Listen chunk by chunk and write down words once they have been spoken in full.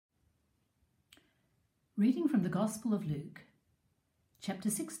Reading from the Gospel of Luke,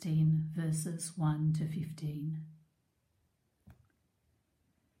 chapter 16, verses 1 to 15.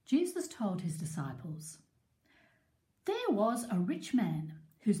 Jesus told his disciples, "There was a rich man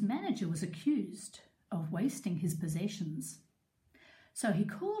whose manager was accused of wasting his possessions. So he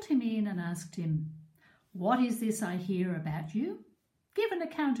called him in and asked him, 'What is this I hear about you? Give an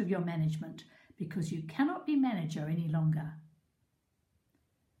account of your management, because you cannot be manager any longer.'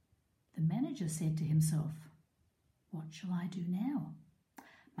 The manager said to himself, 'What shall I do now?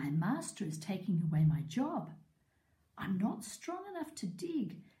 My master is taking away my job. I'm not strong enough to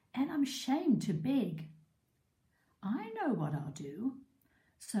dig, and I'm ashamed to beg. I know what I'll do,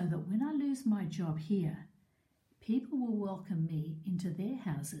 so that when I lose my job here, people will welcome me into their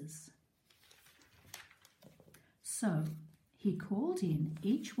houses.' So he called in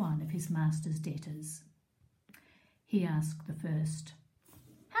each one of his master's debtors. He asked the first,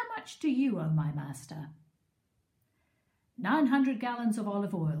 'How much do you owe my master?' 900 gallons of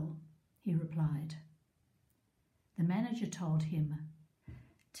olive oil,' he replied. The manager told him,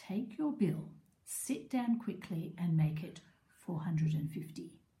 'Take your bill, sit down quickly and make it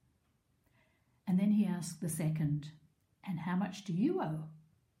 450. And then he asked the second, 'And how much do you owe?'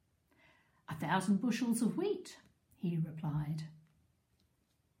 1,000 bushels of wheat,' he replied.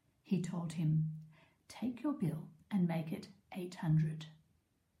 He told him, 'Take your bill and make it 800.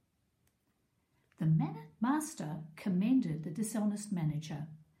 The master commended the dishonest manager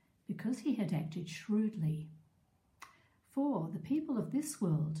because he had acted shrewdly. For the people of this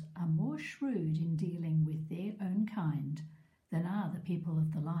world are more shrewd in dealing with their own kind than are the people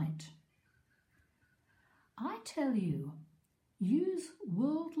of the light. I tell you, use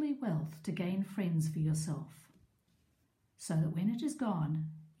worldly wealth to gain friends for yourself, so that when it is gone,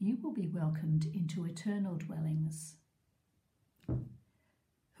 you will be welcomed into eternal dwellings.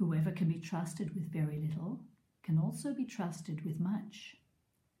 Whoever can be trusted with very little can also be trusted with much.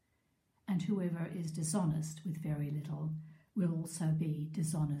 And whoever is dishonest with very little will also be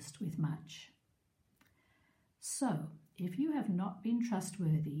dishonest with much. So, if you have not been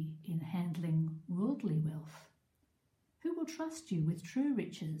trustworthy in handling worldly wealth, who will trust you with true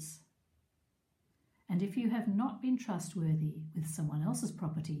riches? And if you have not been trustworthy with someone else's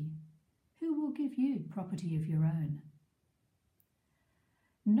property, who will give you property of your own?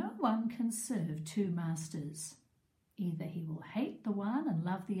 No one can serve two masters. Either he will hate the one and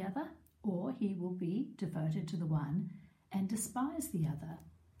love the other, or he will be devoted to the one and despise the other.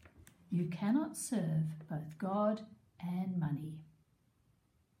 You cannot serve both God and money."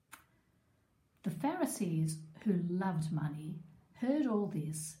 The Pharisees, who loved money, heard all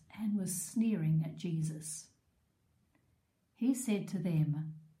this and were sneering at Jesus. He said to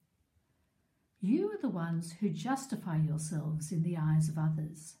them, "You are the ones who justify yourselves in the eyes of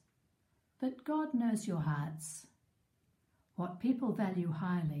others, but God knows your hearts. What people value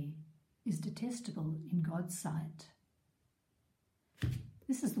highly is detestable in God's sight."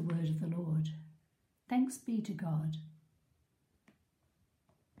 This is the word of the Lord. Thanks be to God.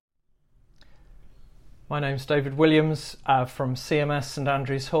 My name's David Williams from CMS St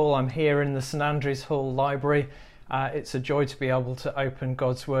Andrews Hall. I'm here in the St Andrews Hall Library. It's a joy to be able to open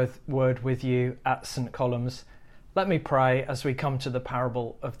God's word with you at St Columns. Let me pray as we come to the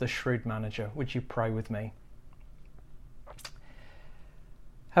parable of the shrewd manager. Would you pray with me?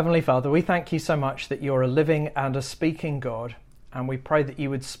 Heavenly Father, we thank you so much that you're a living and a speaking God, and we pray that you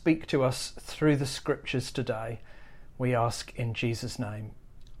would speak to us through the scriptures today. We ask in Jesus' name.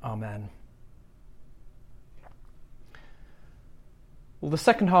 Amen. Well, the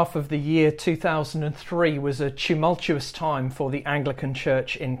second half of the year 2003 was a tumultuous time for the Anglican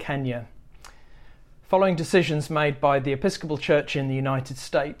Church in Kenya. Following decisions made by the Episcopal Church in the United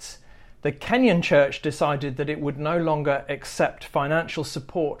States, the Kenyan Church decided that it would no longer accept financial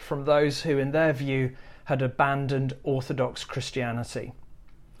support from those who, in their view, had abandoned Orthodox Christianity.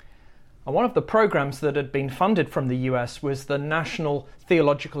 And one of the programs that had been funded from the US was the National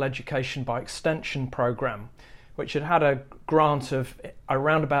Theological Education by Extension program, which had had a grant of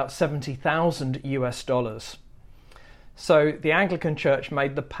around about $70,000. So the Anglican Church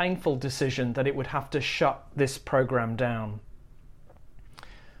made the painful decision that it would have to shut this program down.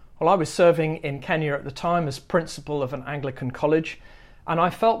 Well, I was serving in Kenya at the time as principal of an Anglican college, and I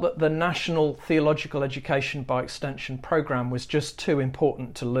felt that the National Theological Education by Extension program was just too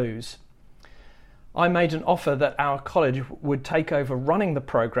important to lose. I made an offer that our college would take over running the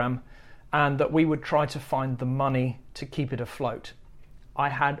program and that we would try to find the money to keep it afloat. I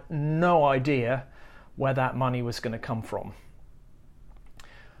had no idea where that money was going to come from.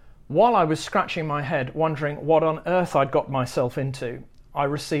 While I was scratching my head wondering what on earth I'd got myself into, I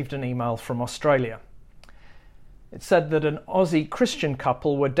received an email from Australia. It said that an Aussie Christian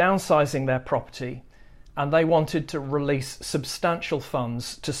couple were downsizing their property and they wanted to release substantial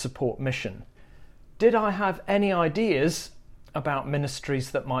funds to support mission. Did I have any ideas about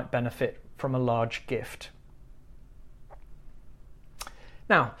ministries that might benefit from a large gift?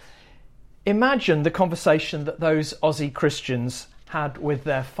 Now, imagine the conversation that those Aussie Christians had with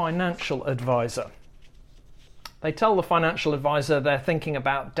their financial advisor. They tell the financial advisor they're thinking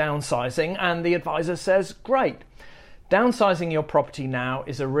about downsizing, and the advisor says, great, downsizing your property now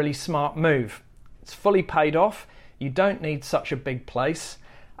is a really smart move. It's fully paid off, you don't need such a big place,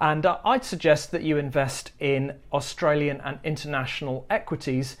 and I'd suggest that you invest in Australian and international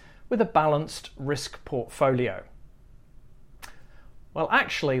equities with a balanced risk portfolio. Well,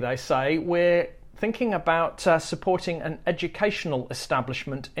 actually, they say, we're thinking about supporting an educational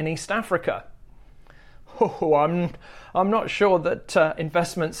establishment in East Africa. Oh, I'm not sure that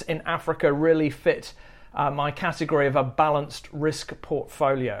investments in Africa really fit my category of a balanced risk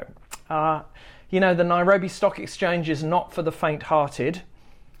portfolio. The Nairobi Stock Exchange is not for the faint-hearted.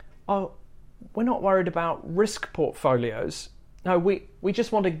 Oh, we're not worried about risk portfolios. No, we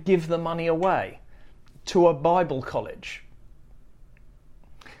just want to give the money away to a Bible college.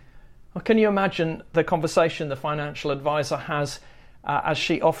 Well, can you imagine the conversation the financial advisor has as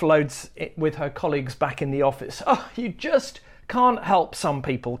she offloads it with her colleagues back in the office? Oh, you just can't help some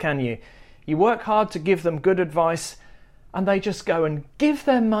people, can you? You work hard to give them good advice and they just go and give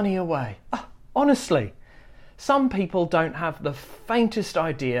their money away. Oh, honestly, some people don't have the faintest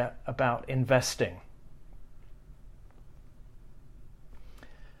idea about investing.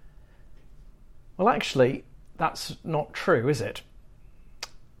 Well, actually, that's not true, is it?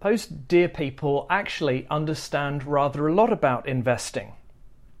 Those dear people actually understand rather a lot about investing.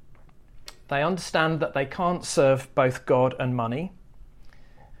 They understand that they can't serve both God and money.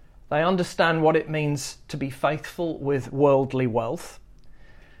 They understand what it means to be faithful with worldly wealth.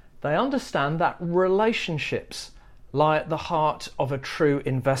 They understand that relationships lie at the heart of a true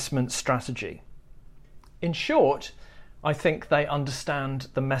investment strategy. In short, I think they understand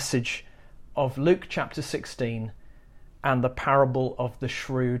the message of Luke chapter 16 and the parable of the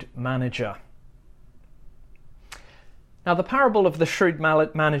shrewd manager. Now, the parable of the shrewd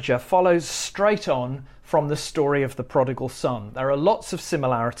manager follows straight on from the story of the prodigal son. There are lots of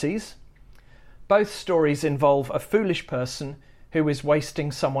similarities. Both stories involve a foolish person who is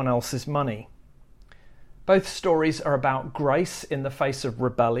wasting someone else's money. Both stories are about grace in the face of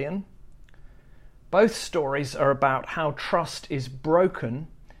rebellion. Both stories are about how trust is broken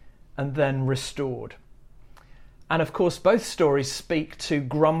and then restored. And of course, both stories speak to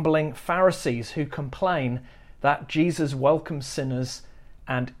grumbling Pharisees who complain that Jesus welcomes sinners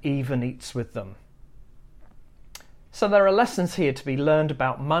and even eats with them. So there are lessons here to be learned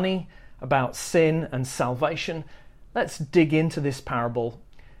about money, about sin and salvation. Let's dig into this parable.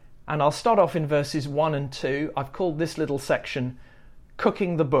 And I'll start off in verses 1 and 2. I've called this little section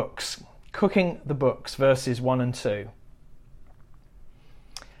Cooking the Books. Cooking the Books, verses 1 and 2.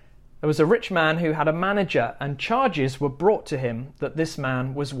 There was a rich man who had a manager, and charges were brought to him that this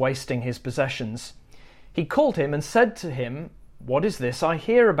man was wasting his possessions. He called him and said to him, "What is this I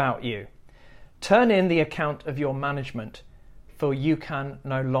hear about you? Turn in the account of your management, for you can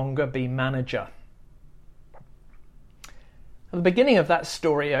no longer be manager." The beginning of that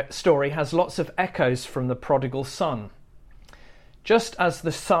story has lots of echoes from the prodigal son. Just as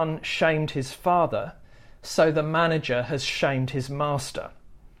the son shamed his father, so the manager has shamed his master.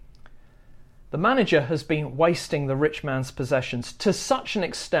 The manager has been wasting the rich man's possessions to such an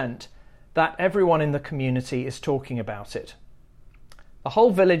extent that everyone in the community is talking about it. The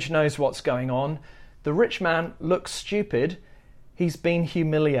whole village knows what's going on. The rich man looks stupid. He's been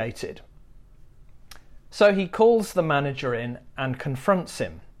humiliated. So he calls the manager in and confronts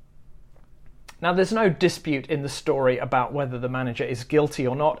him. Now, there's no dispute in the story about whether the manager is guilty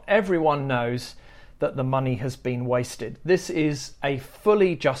or not. Everyone knows that the money has been wasted. This is a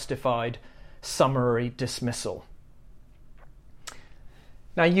fully justified summary dismissal.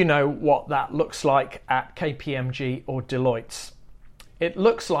 Now, you know what that looks like at KPMG or Deloitte's. It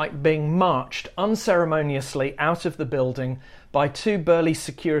looks like being marched unceremoniously out of the building by two burly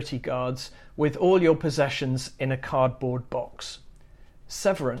security guards with all your possessions in a cardboard box.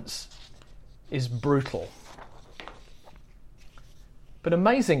 Severance is brutal. But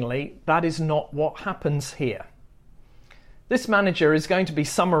amazingly, that is not what happens here. This manager is going to be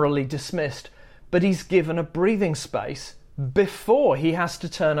summarily dismissed, but he's given a breathing space before he has to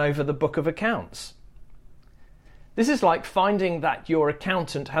turn over the book of accounts. This is like finding that your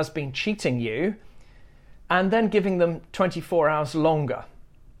accountant has been cheating you and then giving them 24 hours longer.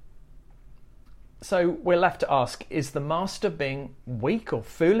 So we're left to ask, is the master being weak or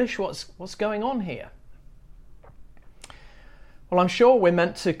foolish? What's going on here? Well, I'm sure we're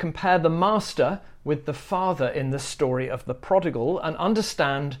meant to compare the master with the father in the story of the prodigal and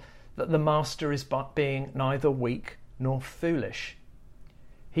understand that the master is being neither weak nor foolish.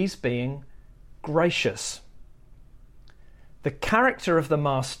 He's being gracious. The character of the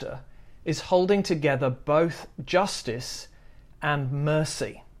master is holding together both justice and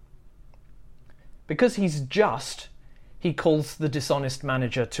mercy. Because he's just, he calls the dishonest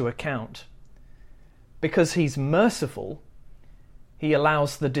manager to account. Because he's merciful, he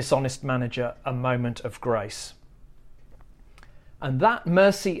allows the dishonest manager a moment of grace. And that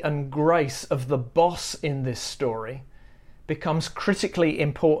mercy and grace of the boss in this story becomes critically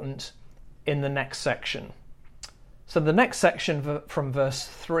important in the next section. So the next section from verse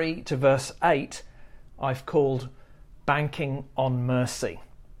 3 to verse 8 I've called Banking on Mercy.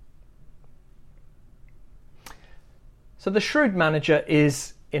 So the shrewd manager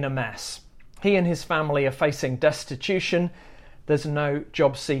is in a mess. He and his family are facing destitution. There's no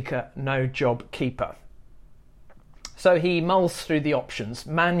job seeker, no job keeper. So he mulls through the options.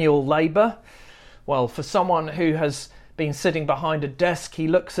 Manual labour. Well, for someone who has been sitting behind a desk, he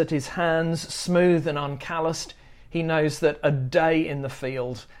looks at his hands, smooth and uncalloused. He knows that a day in the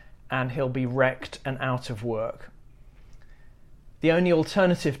field and he'll be wrecked and out of work. The only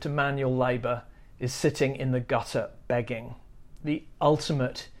alternative to manual labour is sitting in the gutter begging. The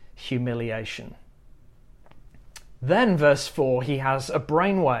ultimate humiliation. Then, verse 4, he has a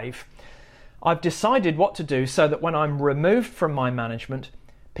brainwave. I've decided what to do so that when I'm removed from my management,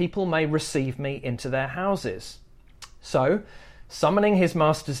 people may receive me into their houses. So, summoning his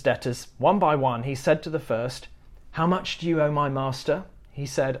master's debtors, one by one, he said to the first, "How much do you owe my master?" He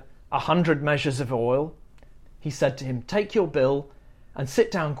said, 100 measures of oil. He said to him, "Take your bill and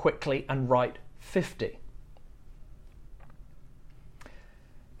sit down quickly and write 50.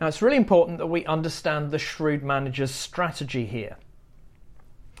 Now, it's really important that we understand the shrewd manager's strategy here.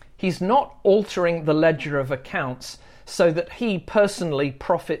 He's not altering the ledger of accounts so that he personally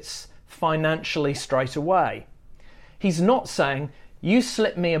profits financially straight away. He's not saying, "You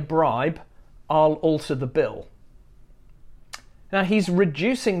slip me a bribe, I'll alter the bill." Now, he's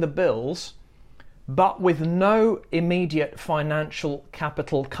reducing the bills, but with no immediate financial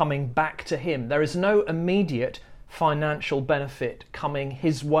capital coming back to him. There is no immediate financial benefit coming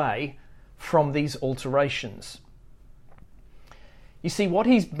his way from these alterations. You see, what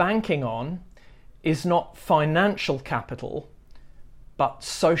he's banking on is not financial capital, but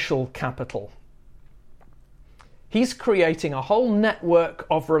social capital. He's creating a whole network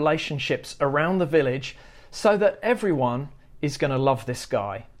of relationships around the village so that everyone is going to love this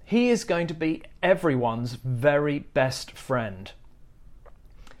guy. He is going to be everyone's very best friend.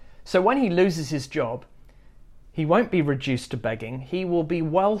 So when he loses his job, he won't be reduced to begging. He will be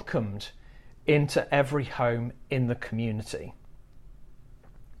welcomed into every home in the community.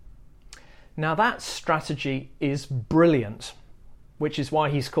 Now that strategy is brilliant, which is why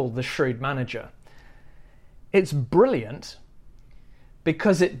he's called the shrewd manager. It's brilliant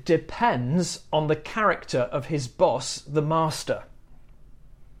because it depends on the character of his boss, the master.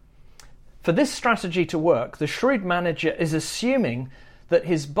 For this strategy to work, the shrewd manager is assuming that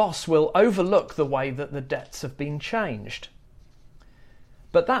his boss will overlook the way that the debts have been changed.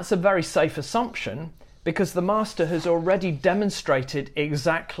 But that's a very safe assumption because the master has already demonstrated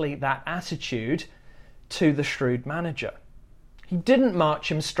exactly that attitude to the shrewd manager. He didn't march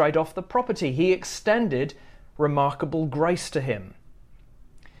him straight off the property. He extended remarkable grace to him.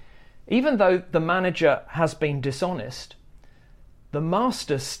 Even though the manager has been dishonest, the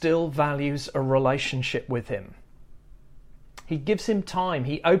master still values a relationship with him. He gives him time.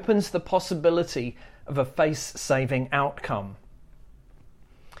 He opens the possibility of a face-saving outcome.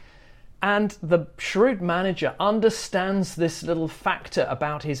 And the shrewd manager understands this little factor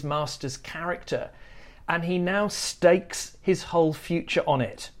about his master's character, and he now stakes his whole future on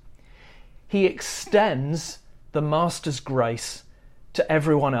it. He extends the master's grace to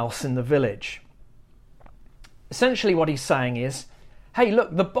everyone else in the village. Essentially what he's saying is, hey,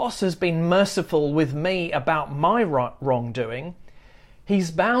 look, the boss has been merciful with me about my wrongdoing.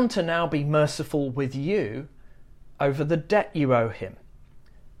 He's bound to now be merciful with you over the debt you owe him.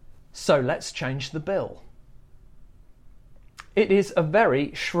 So let's change the bill. It is a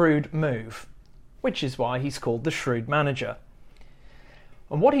very shrewd move, which is why he's called the shrewd manager.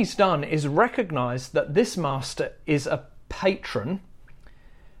 And what he's done is recognise that this master is a patron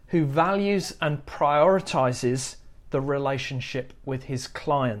who values and prioritises the relationship with his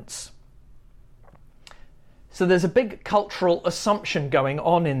clients. So there's a big cultural assumption going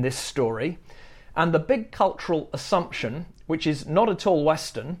on in this story, And the big cultural assumption, which is not at all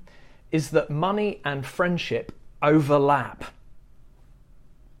Western, is that money and friendship overlap.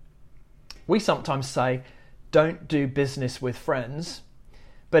 We sometimes say, don't do business with friends,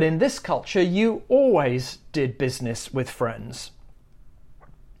 but in this culture, you always did business with friends.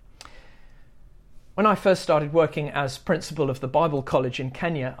 When I first started working as principal of the Bible College in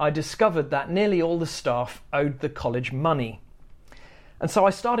Kenya, I discovered that nearly all the staff owed the college money. And so I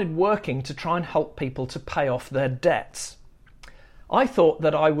started working to try and help people to pay off their debts. I thought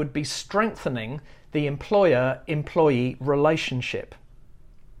that I would be strengthening the employer-employee relationship.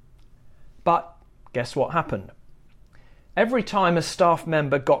 But guess what happened? Every time a staff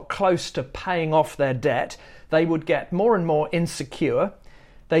member got close to paying off their debt, they would get more and more insecure.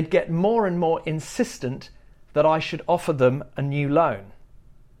 They'd get more and more insistent that I should offer them a new loan.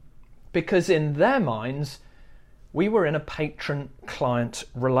 Because in their minds, we were in a patron-client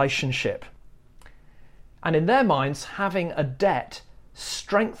relationship. And in their minds, having a debt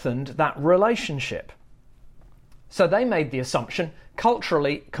strengthened that relationship. So they made the assumption,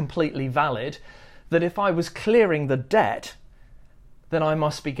 culturally completely valid, that if I was clearing the debt, then I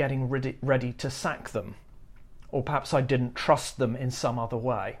must be getting ready to sack them. Or perhaps I didn't trust them in some other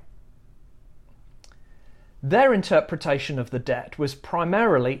way. Their interpretation of the debt was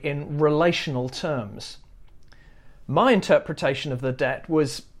primarily in relational terms. My interpretation of the debt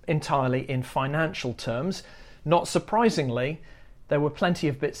was entirely in financial terms. Not surprisingly, there were plenty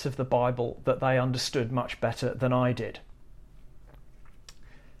of bits of the Bible that they understood much better than I did.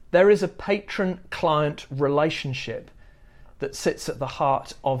 There is a patron-client relationship that sits at the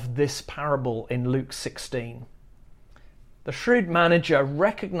heart of this parable in Luke 16. The shrewd manager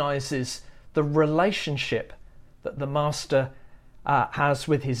recognizes the relationship that the master has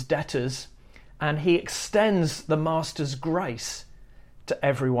with his debtors, and he extends the master's grace to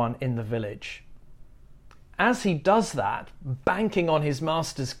everyone in the village. As he does that, banking on his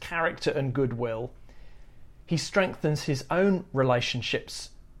master's character and goodwill, he strengthens his own relationships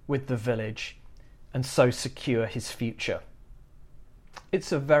with the village and so secure his future.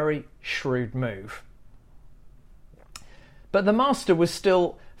 It's a very shrewd move. But the master was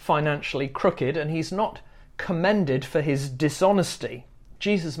still financially crooked, and he's not commended for his dishonesty.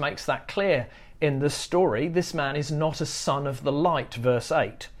 Jesus makes that clear in the story. This man is not a son of the light, verse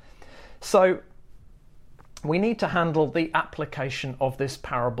 8. So we need to handle the application of this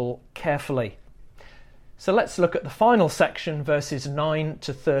parable carefully. So let's look at the final section, verses 9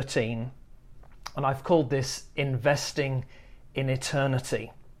 to 13. And I've called this Investing in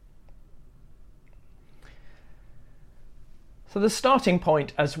Eternity. So the starting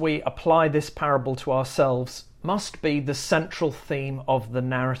point as we apply this parable to ourselves must be the central theme of the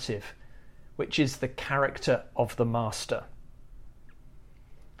narrative, which is the character of the master.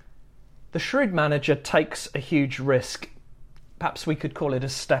 The shrewd manager takes a huge risk. Perhaps we could call it a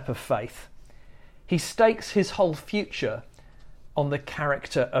step of faith. He stakes his whole future on the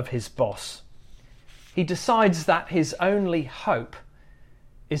character of his boss. He decides that his only hope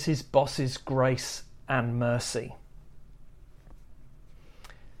is his boss's grace and mercy.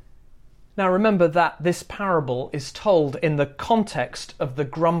 Now remember that this parable is told in the context of the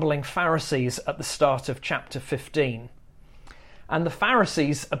grumbling Pharisees at the start of chapter 15. And the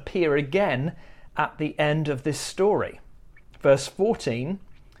Pharisees appear again at the end of this story. Verse 14,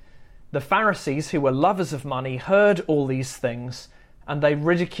 the Pharisees, who were lovers of money, heard all these things, and they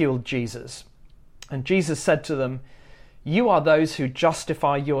ridiculed Jesus. And Jesus said to them, "You are those who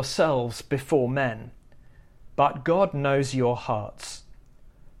justify yourselves before men, but God knows your hearts.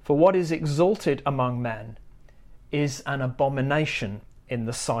 For what is exalted among men is an abomination in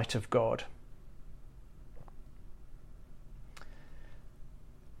the sight of God."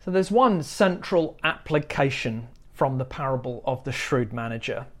 So there's one central application from the parable of the shrewd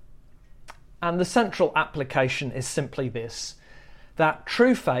manager. And the central application is simply this, that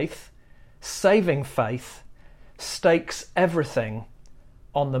true faith, saving faith, stakes everything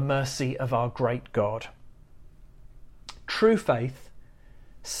on the mercy of our great God. True faith,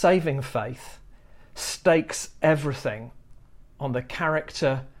 saving faith, stakes everything on the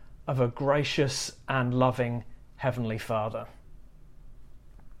character of a gracious and loving Heavenly Father.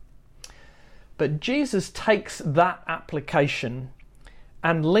 But Jesus takes that application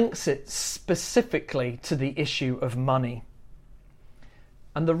and links it specifically to the issue of money.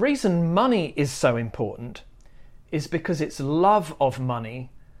 And the reason money is so important is because it's love of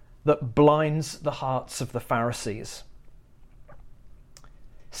money that blinds the hearts of the Pharisees.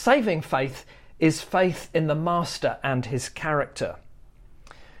 Saving faith is faith in the Master and his character.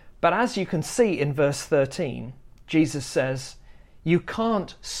 But as you can see in verse 13, Jesus says, You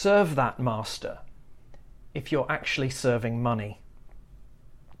can't serve that master if you're actually serving money.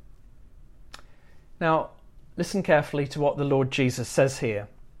 Now, listen carefully to what the Lord Jesus says here.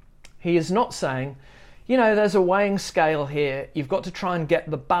 He is not saying, there's a weighing scale here. You've got to try and get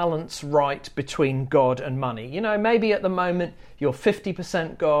the balance right between God and money. Maybe at the moment you're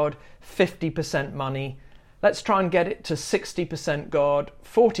 50% God, 50% money. Let's try and get it to 60% God,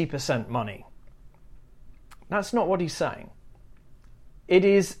 40% money. That's not what he's saying. It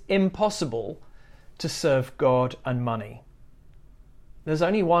is impossible to serve God and money. There's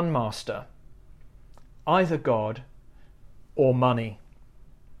only one master, either God or money.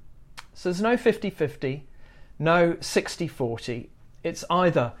 So there's no 50-50, no 60-40. It's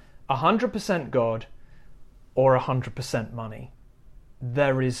either 100% God or 100% money.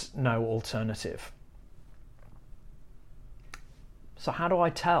 There is no alternative. So how do I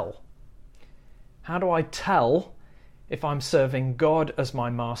tell? How do I tell if I'm serving God as my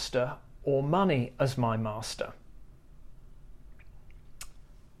master or money as my master?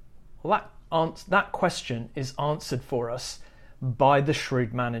 Well, that question is answered for us by the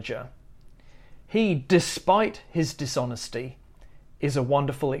shrewd manager. He, despite his dishonesty, is a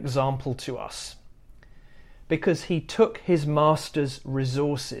wonderful example to us because he took his master's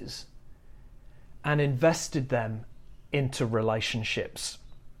resources and invested them into relationships.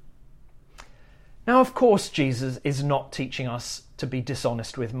 Now, of course, Jesus is not teaching us to be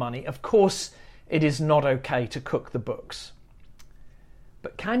dishonest with money. Of course, it is not okay to cook the books.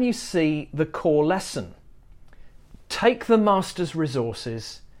 But can you see the core lesson? Take the master's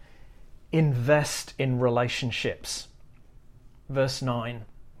resources, invest in relationships. Verse 9,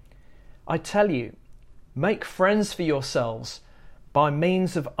 I tell you, make friends for yourselves by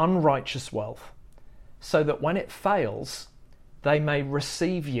means of unrighteous wealth, so that when it fails, they may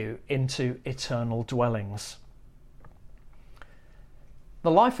receive you into eternal dwellings.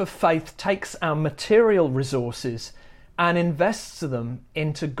 The life of faith takes our material resources and invests them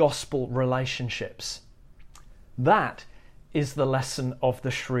into gospel relationships. That is the lesson of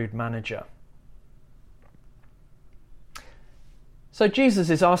the shrewd manager. So Jesus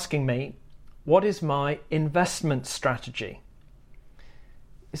is asking me, what is my investment strategy?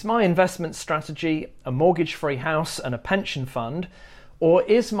 Is my investment strategy a mortgage-free house and a pension fund, or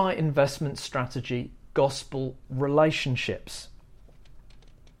is my investment strategy gospel relationships?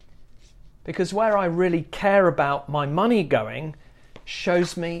 Because where I really care about my money going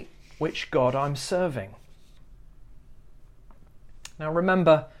shows me which God I'm serving. Now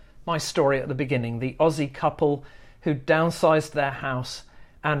remember my story at the beginning, the Aussie couple who downsized their house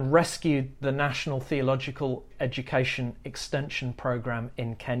and rescued the National Theological Education Extension Programme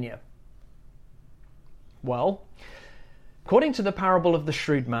in Kenya. Well, according to the parable of the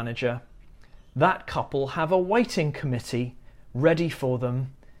shrewd manager, that couple have a waiting committee ready for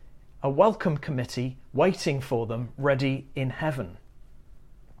them, a welcome committee waiting for them ready in heaven.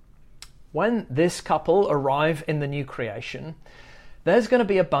 When this couple arrive in the new creation, there's going to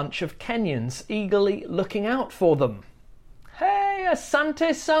be a bunch of Kenyans eagerly looking out for them. Hey,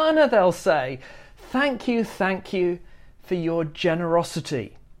 asante sana, they'll say. Thank you for your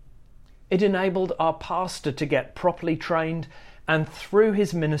generosity. It enabled our pastor to get properly trained, and through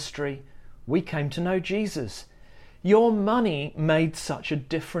his ministry, we came to know Jesus. Your money made such a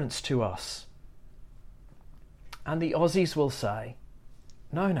difference to us. And the Aussies will say,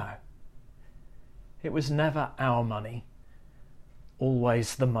 no, it was never our money,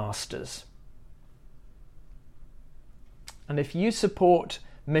 always the master's. And if you support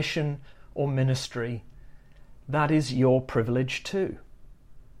mission or ministry, that is your privilege too.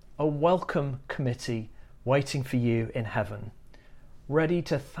 A welcome committee waiting for you in heaven, ready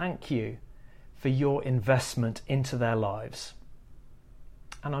to thank you for your investment into their lives.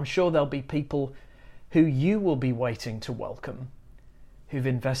 And I'm sure there'll be people who you will be waiting to welcome, who've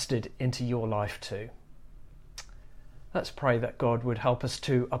invested into your life too. Let's pray that God would help us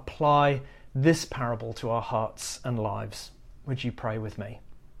to apply this parable to our hearts and lives. Would you pray with me?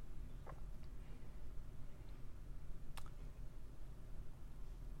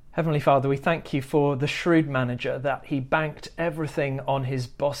 Heavenly Father, we thank you for the shrewd manager, that he banked everything on his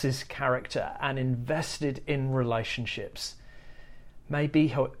boss's character and invested in relationships. May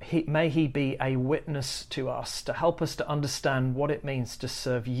he be a witness to us, to help us to understand what it means to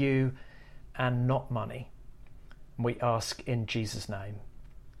serve you and not money. We ask in Jesus' name.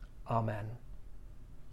 Amen.